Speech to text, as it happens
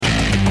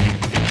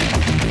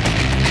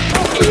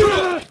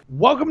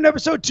Welcome to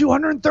episode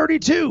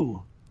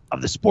 232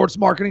 of the Sports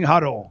Marketing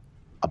Huddle,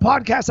 a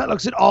podcast that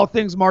looks at all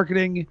things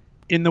marketing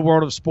in the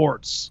world of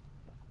sports.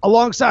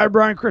 Alongside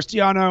Brian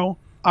Cristiano,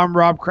 I'm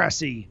Rob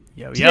Cressy.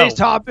 Today's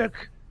topic,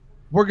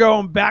 we're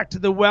going back to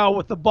the well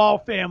with the Ball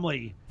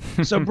family.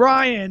 So,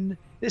 Brian,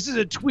 this is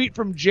a tweet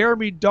from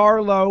Jeremy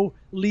Darlow.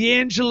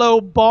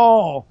 LiAngelo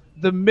Ball,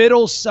 the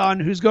middle son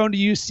who's going to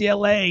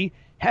UCLA,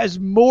 has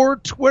more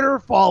Twitter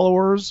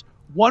followers,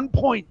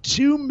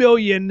 1.2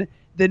 million,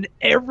 than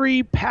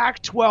every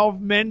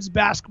Pac-12 men's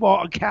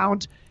basketball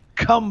account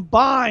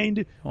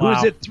combined, Wow.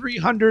 who's at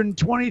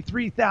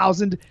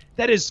 323,000.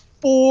 That is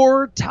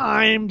 4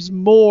 times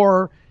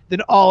more than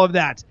all of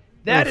that.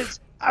 That is,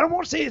 I don't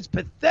want to say it's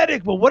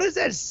pathetic, but what does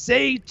that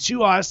say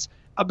to us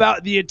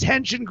about the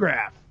attention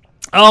graph?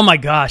 Oh my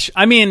gosh.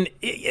 I mean,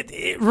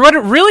 what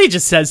it really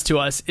just says to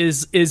us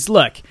is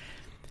look,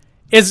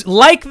 is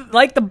like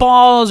the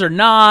balls or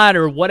not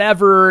or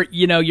whatever,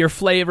 your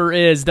flavor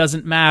is,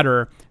 doesn't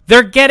matter.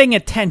 They're getting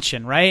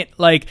attention, right?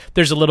 Like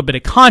there's a little bit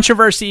of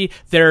controversy.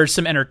 There's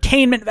some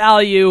entertainment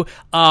value.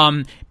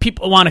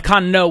 People want to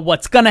kind of know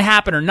what's going to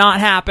happen or not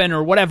happen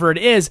or whatever it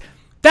is.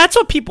 That's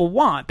what people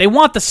want. They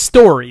want the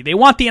story. They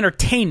want the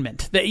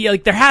entertainment. They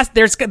like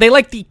they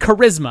like the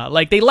charisma.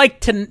 Like they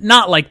like to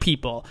not like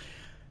people.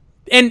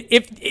 And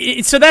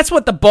so that's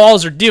what the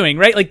balls are doing,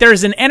 right? Like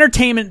there's an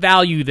entertainment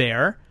value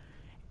there.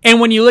 And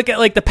when you look at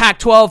like the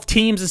Pac-12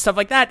 teams and stuff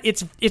like that,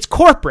 it's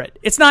corporate.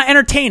 It's not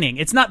entertaining.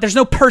 There's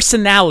no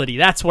personality.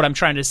 That's what I'm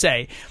trying to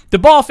say. The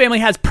Ball family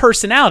has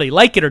personality.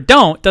 Like it or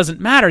don't, doesn't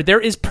matter.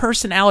 There is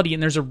personality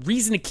and there's a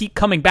reason to keep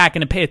coming back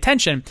and to pay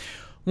attention.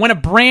 When a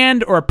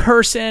brand or a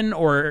person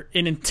or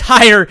an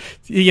entire,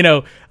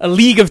 a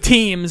league of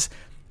teams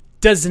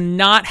does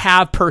not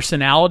have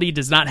personality,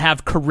 does not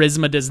have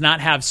charisma, does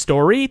not have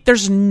story,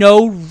 there's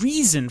no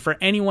reason for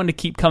anyone to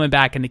keep coming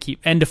back and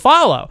to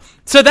follow.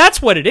 So that's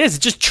what it is.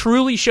 It just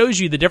truly shows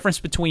you the difference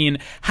between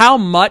how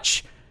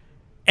much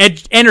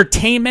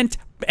entertainment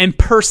and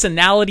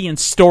personality and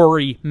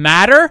story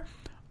matter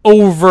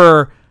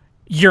over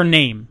your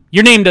name.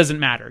 Your name doesn't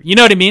matter. You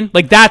know what I mean?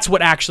 Like that's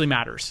what actually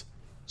matters.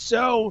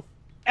 So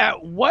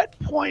at what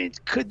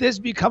point could this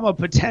become a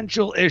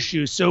potential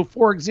issue? So,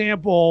 for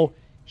example,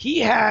 he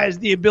has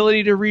the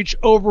ability to reach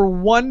over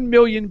 1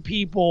 million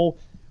people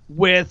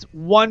with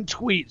one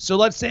tweet. So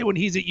let's say when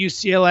he's at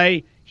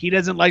UCLA, he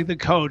doesn't like the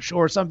coach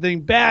or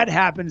something bad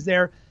happens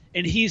there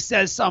and he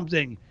says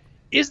something.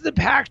 Is the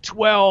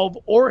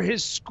Pac-12 or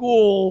his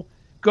school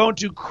going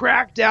to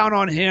crack down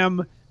on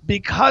him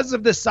because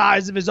of the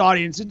size of his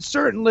audience? And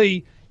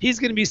certainly he's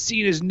going to be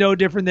seen as no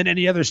different than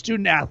any other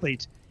student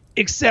athlete,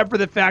 except for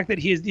the fact that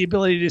he has the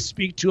ability to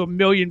speak to 1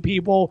 million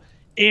people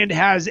and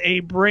has a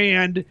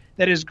brand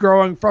that is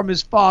growing from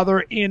his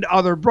father and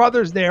other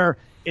brothers there.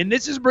 And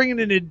this is bringing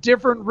in a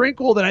different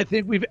wrinkle than I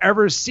think we've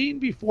ever seen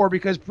before,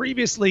 because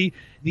previously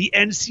the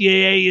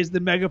NCAA is the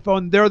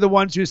megaphone. They're the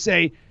ones who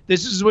say,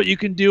 this is what you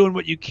can do and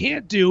what you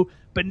can't do.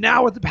 But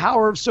now with the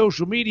power of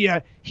social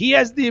media, he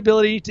has the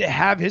ability to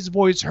have his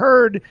voice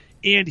heard,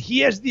 and he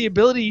has the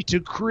ability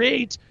to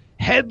create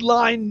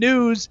headline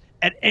news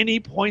at any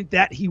point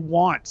that he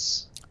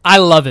wants. I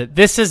love it.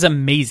 This is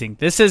amazing.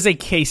 This is a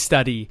case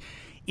study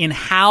in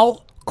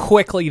how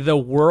quickly the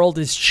world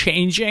is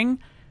changing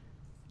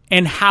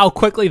and how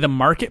quickly the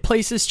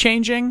marketplace is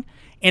changing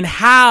and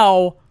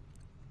how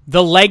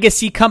the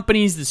legacy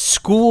companies, the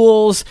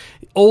schools,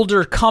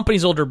 older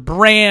companies, older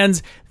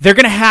brands, they're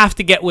going to have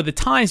to get with the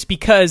times,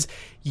 because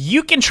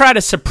you can try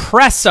to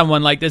suppress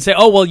someone like this. Say,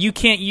 oh, well, you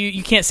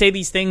can't say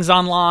these things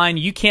online.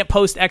 You can't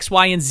post X,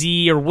 Y, and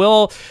Z, or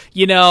we'll,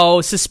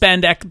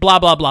 suspend X, blah,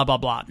 blah, blah, blah,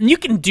 blah. And you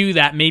can do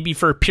that maybe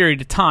for a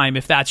period of time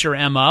if that's your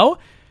MO.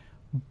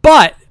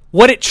 But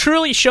what it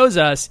truly shows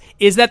us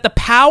is that the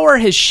power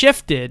has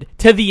shifted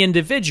to the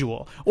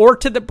individual or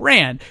to the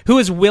brand who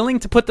is willing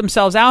to put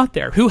themselves out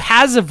there, who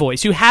has a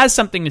voice, who has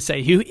something to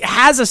say, who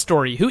has a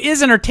story, who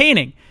is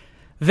entertaining.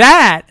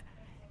 That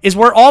is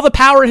where all the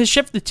power has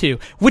shifted to,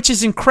 which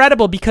is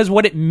incredible, because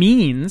what it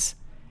means,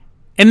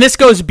 and this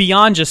goes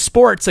beyond just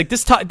sports, like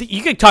this,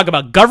 you could talk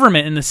about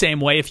government in the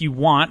same way if you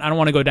want. I don't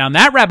want to go down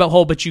that rabbit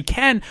hole, but you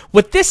can.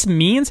 What this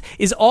means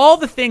is all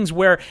the things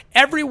where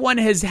everyone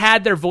has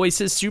had their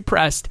voices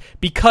suppressed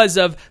because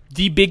of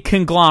the big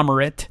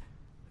conglomerate,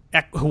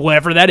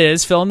 whoever that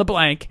is, fill in the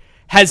blank,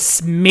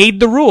 has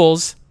made the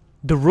rules.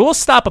 The rules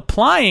stop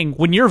applying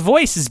when your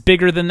voice is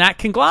bigger than that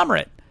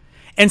conglomerate.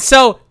 And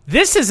so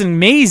this is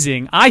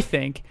amazing, I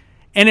think,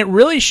 and it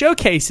really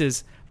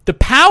showcases the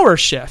power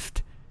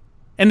shift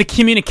and the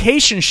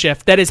communication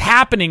shift that is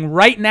happening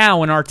right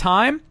now in our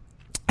time,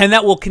 and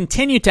that will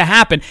continue to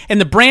happen. And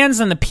the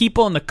brands and the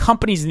people and the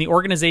companies and the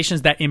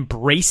organizations that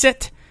embrace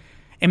it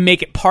and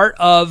make it part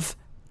of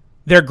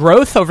their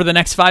growth over the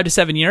next 5 to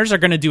 7 years are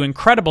going to do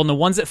incredible. And the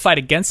ones that fight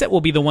against it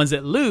will be the ones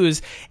that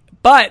lose.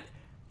 But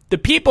the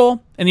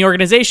people and the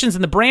organizations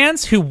and the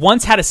brands who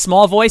once had a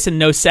small voice and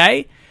no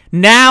say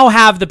now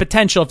have the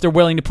potential, if they're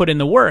willing to put in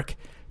the work,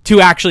 to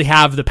actually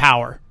have the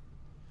power.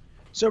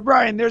 So,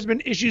 Brian, there's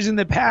been issues in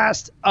the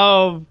past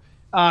of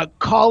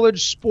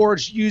college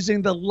sports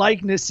using the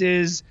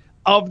likenesses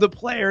of the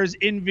players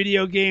in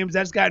video games.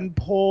 That's gotten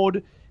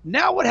pulled.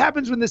 Now what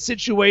happens when the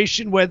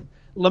situation with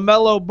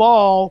LaMelo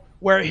Ball,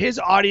 where his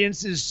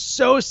audience is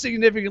so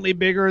significantly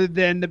bigger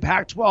than the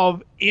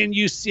Pac-12 in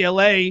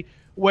UCLA,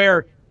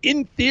 where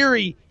in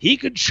theory he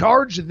could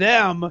charge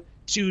them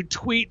to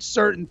tweet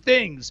certain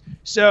things.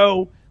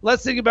 So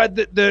let's think about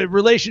the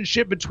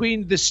relationship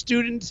between the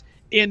student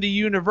and the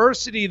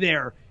university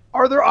there.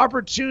 Are there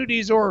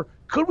opportunities, or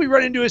could we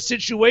run into a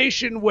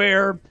situation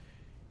where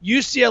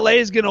UCLA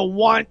is going to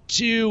want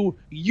to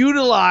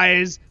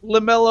utilize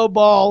LaMelo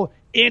Ball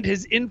and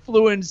his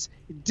influence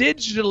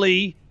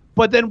digitally,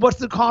 but then what's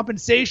the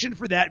compensation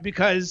for that?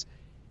 Because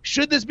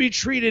should this be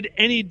treated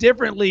any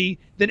differently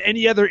than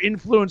any other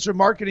influencer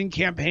marketing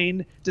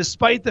campaign,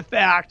 despite the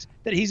fact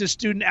that he's a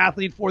student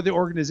athlete for the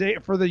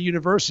organization, for the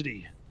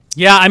university?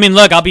 Yeah, I mean,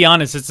 look, I'll be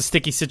honest, it's a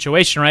sticky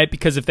situation, right?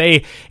 Because if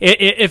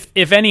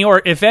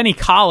any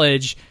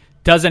college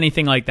does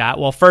anything like that,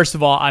 well, first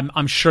of all,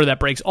 I'm sure that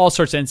breaks all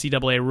sorts of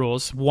NCAA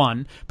rules,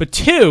 one. But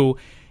two,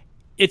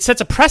 it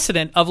sets a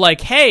precedent of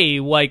like, hey,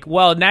 like,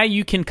 well, now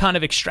you can kind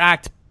of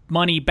extract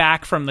money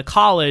back from the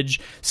college.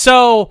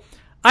 So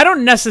I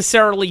don't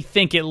necessarily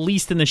think, at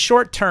least in the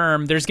short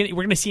term, we're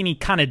going to see any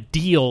kind of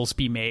deals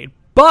be made.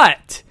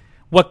 But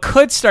what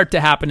could start to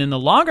happen in the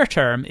longer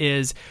term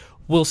is,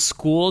 will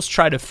schools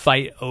try to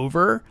fight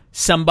over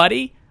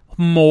somebody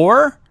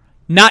more?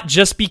 Not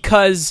just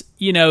because,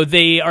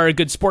 they are a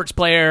good sports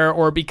player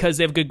or because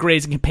they have good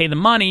grades and can pay the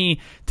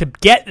money to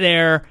get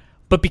there,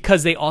 but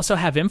because they also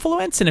have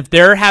influence. And if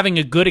they're having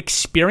a good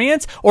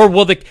experience, or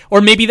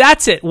maybe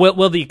that's it.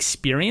 Will the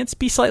experience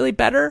be slightly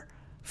better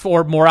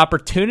for more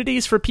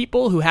opportunities for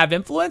people who have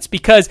influence?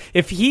 Because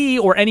if he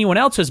or anyone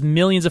else who has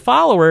millions of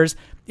followers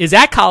is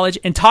at college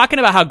and talking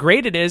about how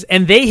great it is,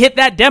 and they hit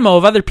that demo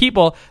of other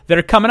people that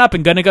are coming up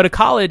and going to go to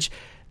college,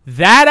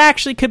 that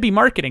actually could be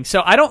marketing.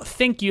 So I don't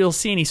think you'll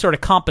see any sort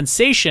of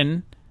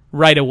compensation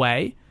right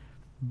away,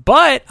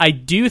 but I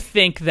do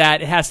think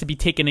that it has to be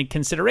taken in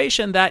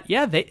consideration that,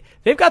 yeah,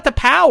 they've got the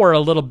power a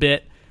little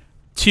bit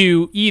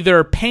to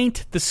either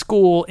paint the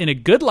school in a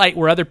good light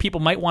where other people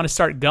might want to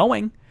start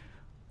going,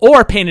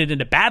 or paint it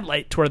in a bad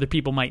light to where other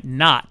people might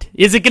not.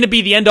 Is it going to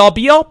be the end-all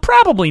be-all?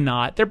 Probably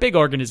not. They're big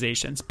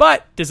organizations.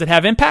 But does it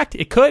have impact?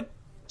 It could.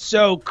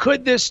 So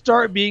could this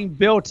start being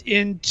built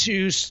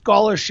into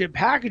scholarship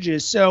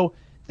packages? So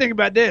think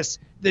about this.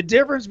 The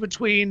difference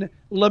between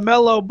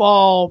LaMelo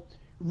Ball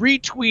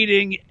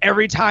retweeting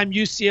every time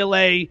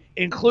UCLA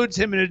includes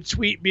him in a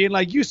tweet being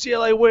like,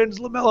 UCLA wins,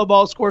 LaMelo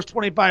Ball scores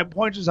 25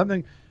 points or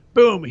something.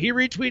 Boom, he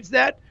retweets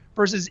that,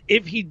 versus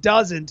if he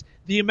doesn't,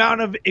 the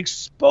amount of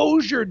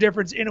exposure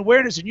difference in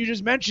awareness, and you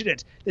just mentioned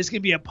it, this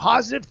can be a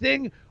positive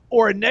thing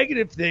or a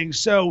negative thing.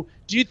 So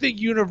do you think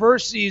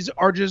universities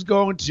are just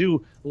going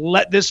to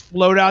let this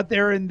float out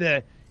there in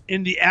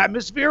the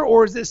atmosphere,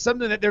 or is this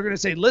something that they're going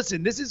to say,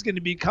 listen, this is going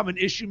to become an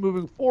issue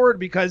moving forward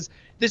because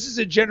this is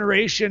a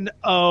generation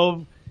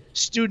of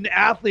student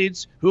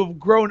athletes who have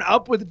grown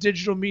up with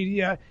digital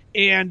media,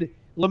 and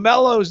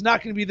LaMelo is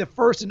not going to be the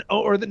first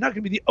or not going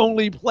to be the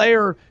only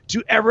player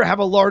to ever have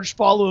a large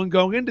following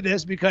going into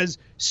this, because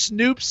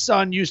Snoop's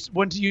son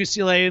went to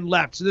UCLA and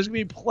left. So there's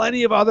going to be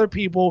plenty of other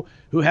people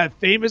who have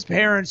famous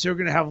parents who are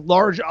going to have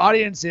large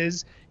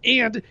audiences.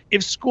 And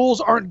if schools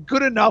aren't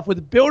good enough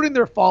with building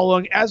their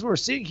following, as we're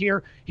seeing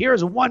here,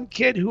 here's one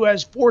kid who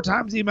has 4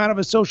 times the amount of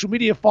a social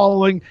media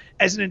following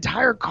as an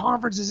entire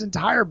conference's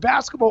entire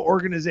basketball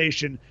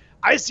organization.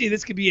 I see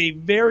this could be a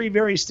very,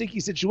 very sticky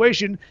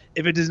situation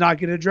if it does not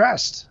get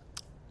addressed.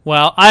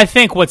 Well, I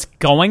think what's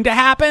going to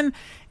happen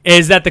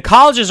is that the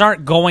colleges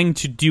aren't going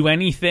to do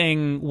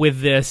anything with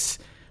this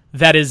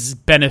that is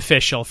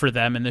beneficial for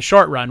them in the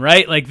short run,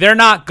 right? Like, they're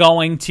not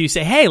going to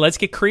say, hey, let's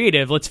get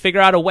creative. Let's figure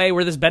out a way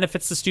where this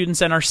benefits the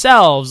students and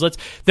ourselves.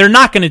 They're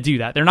not going to do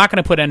that. They're not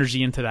going to put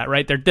energy into that,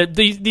 right?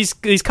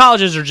 These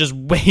colleges are just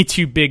way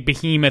too big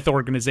behemoth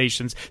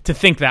organizations to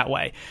think that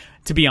way,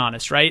 to be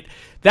honest, right?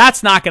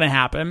 That's not going to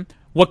happen.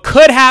 What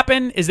could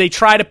happen is they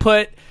try to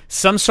put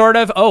some sort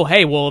of, oh,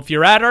 hey, well, if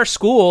you're at our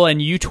school and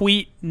you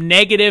tweet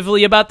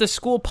negatively about the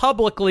school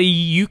publicly,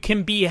 you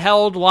can be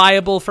held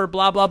liable for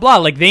blah, blah, blah.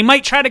 Like, they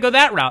might try to go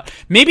that route.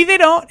 Maybe they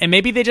don't, and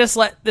maybe they just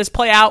let this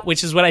play out,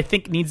 which is what I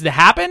think needs to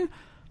happen.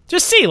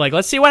 Just see, like,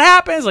 let's see what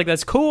happens. Like,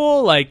 that's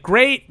cool. Like,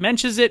 great.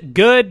 Mentions it.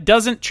 Good.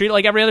 Doesn't treat it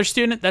like every other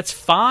student. That's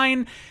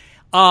fine.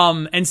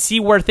 And see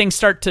where things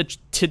start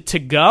to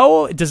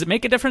go. Does it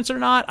make a difference or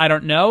not? I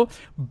don't know.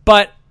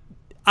 But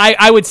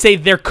I would say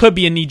there could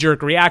be a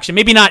knee-jerk reaction.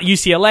 Maybe not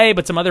UCLA,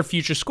 but some other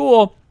future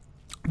school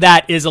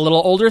that is a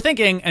little older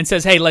thinking and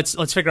says, hey,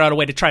 let's figure out a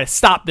way to try to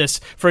stop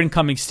this for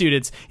incoming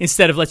students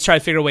instead of let's try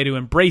to figure out a way to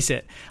embrace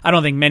it. I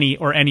don't think many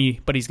or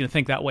anybody's going to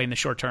think that way in the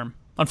short term,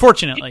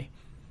 unfortunately.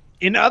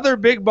 In other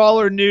big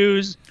baller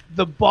news,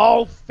 the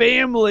Ball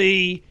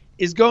family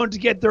is going to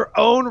get their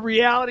own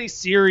reality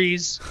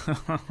series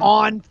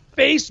on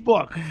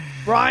Facebook.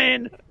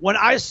 Brian, when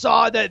I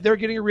saw that they're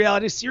getting a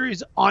reality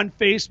series on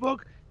Facebook,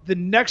 the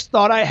next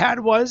thought I had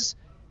was,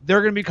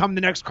 they're going to become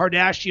the next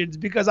Kardashians,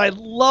 because I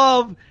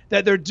love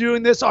that they're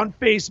doing this on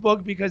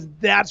Facebook, because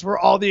that's where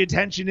all the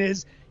attention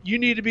is. You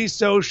need to be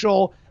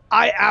social.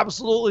 I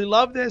absolutely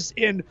love this.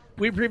 And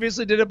we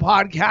previously did a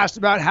podcast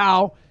about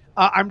how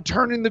I'm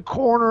turning the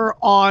corner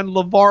on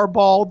LeVar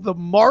Ball, the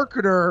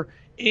marketer,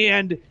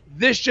 and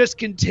this just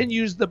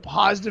continues the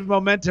positive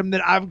momentum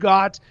that I've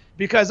got,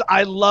 because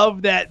I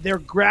love that they're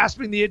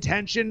grasping the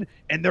attention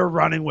and they're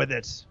running with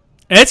it.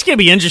 It's going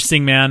to be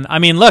interesting, man. I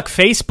mean, look,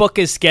 Facebook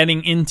is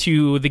getting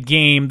into the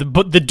game.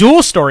 The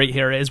dual story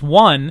here is,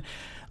 one,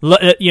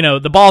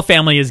 the Ball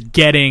family is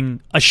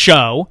getting a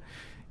show.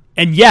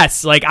 And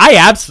yes, like, I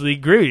absolutely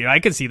agree with you. I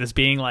could see this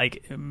being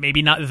like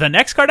maybe not the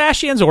next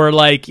Kardashians, or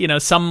like,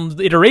 some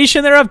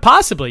iteration thereof,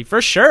 possibly,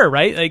 for sure,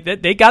 right?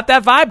 Like, they got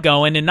that vibe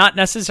going, and not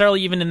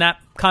necessarily even in that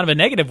kind of a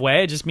negative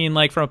way. I just mean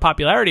like from a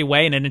popularity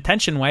way and an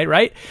attention way,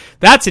 right?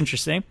 That's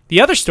interesting.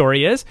 The other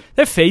story is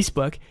that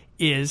Facebook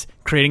is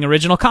creating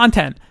original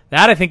content.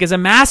 That, I think, is a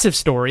massive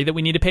story that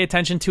we need to pay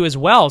attention to as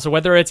well. So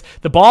whether it's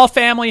the Ball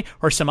family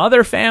or some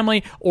other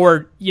family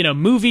or,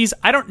 movies,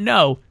 I don't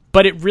know.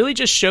 But it really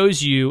just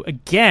shows you,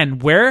 again,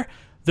 where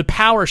the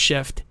power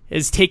shift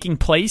is taking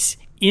place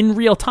in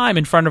real time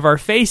in front of our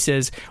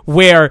faces,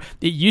 where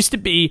it used to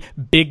be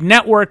big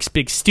networks,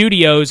 big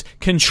studios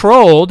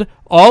controlled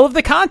all of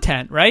the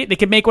content, right? They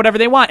could make whatever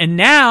they want. And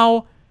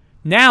now,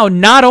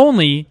 not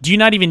only do you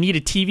not even need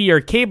a TV or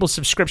a cable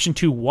subscription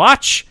to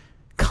watch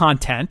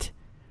content,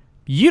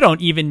 you don't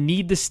even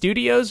need the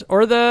studios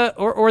or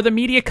the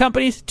media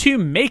companies to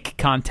make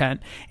content.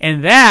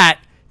 And that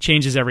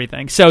changes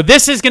everything. So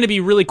this is going to be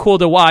really cool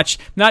to watch,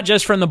 not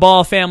just from the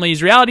Ball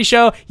family's reality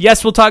show.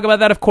 Yes, we'll talk about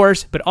that, of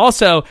course, but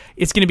also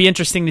it's going to be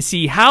interesting to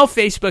see how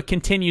Facebook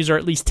continues, or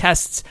at least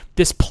tests,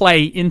 this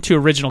play into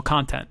original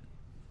content.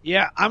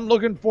 Yeah, I'm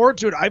looking forward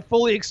to it. I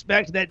fully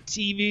expect that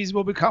TVs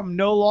will become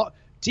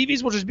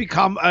TVs will just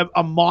become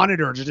a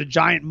monitor, just a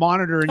giant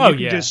monitor, and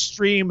you can just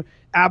stream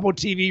Apple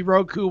TV,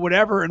 Roku,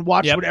 whatever, and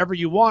watch whatever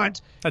you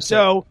want.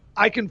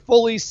 I can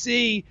fully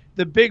see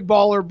the Big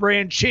Baller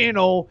Brand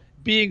channel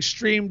being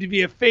streamed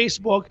via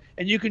Facebook,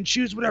 and you can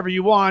choose whatever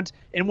you want.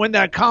 And when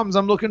that comes,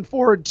 I'm looking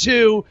forward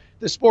to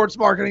the Sports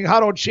Marketing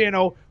Huddle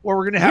channel, where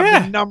we're going to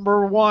have the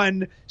number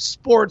one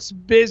sports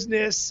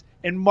business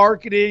and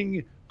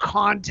marketing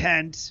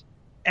content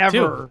ever.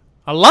 Dude,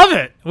 I love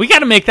it. We got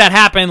to make that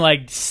happen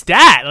like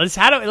stat.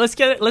 Let's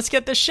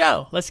get this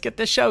show. Let's get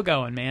this show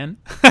going, man.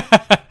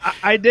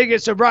 I dig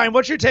it. So, Brian,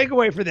 what's your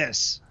takeaway for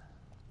this?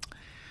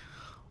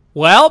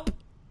 Well,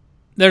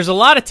 there's a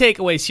lot of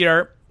takeaways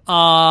here.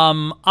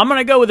 I'm going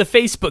to go with the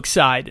Facebook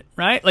side,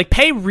 right? Like,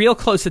 pay real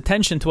close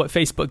attention to what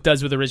Facebook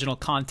does with original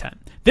content.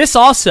 This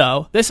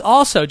also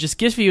just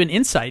gives you an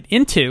insight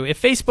into,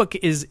 if Facebook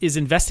is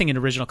investing in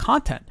original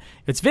content,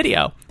 if it's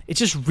video, it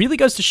just really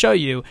goes to show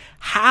you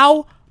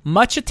how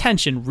much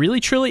attention really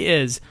truly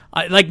is.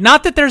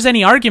 Not that there's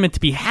any argument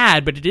to be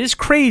had, but it is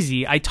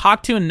crazy. I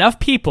talk to enough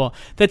people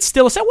that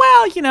still say,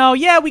 well,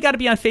 we got to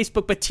be on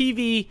Facebook, but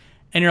TV,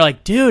 and you're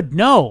like, dude,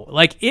 no,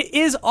 like, it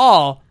is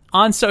all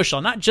on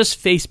social, not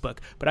just Facebook,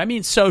 but I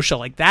mean social.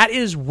 Like, that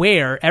is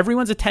where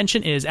everyone's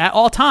attention is at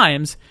all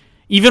times,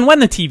 even when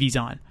the TV's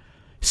on.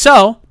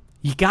 So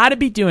you got to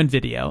be doing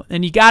video,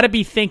 and you got to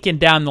be thinking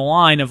down the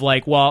line of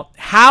like, well,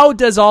 how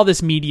does all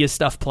this media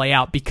stuff play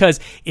out?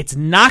 Because it's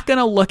not going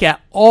to look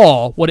at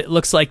all what it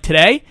looks like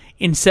today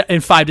in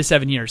 5 to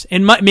 7 years,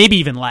 and maybe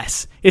even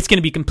less. It's going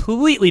to be a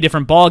completely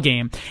different ball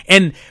game.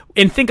 And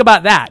think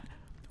about that.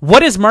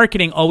 What has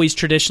marketing always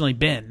traditionally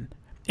been?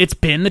 It's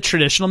been the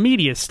traditional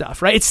media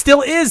stuff, right? It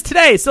still is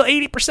today. It's still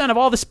 80% of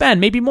all the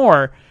spend, maybe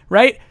more,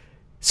 right?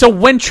 So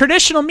when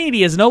traditional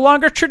media is no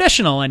longer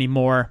traditional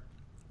anymore,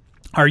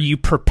 are you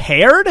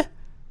prepared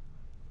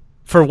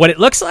for what it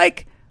looks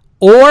like?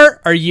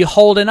 Or are you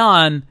holding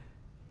on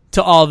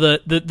to all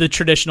the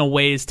traditional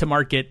ways to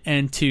market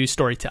and to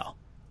storytell?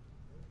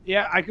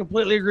 Yeah, I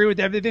completely agree with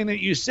everything that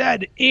you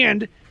said.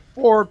 And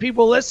for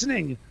people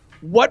listening,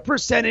 what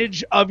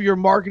percentage of your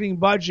marketing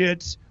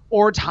budget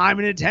or time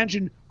and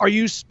attention are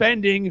you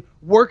spending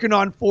working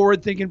on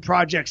forward-thinking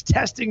projects,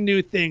 testing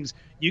new things?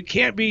 You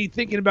can't be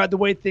thinking about the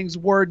way things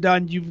were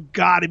done. You've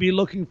got to be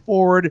looking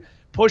forward,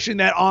 pushing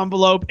that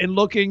envelope, and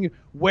looking,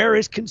 where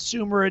is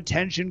consumer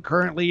attention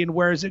currently and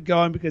where is it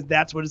going, because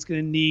that's what it's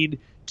going to need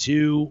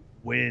to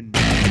win.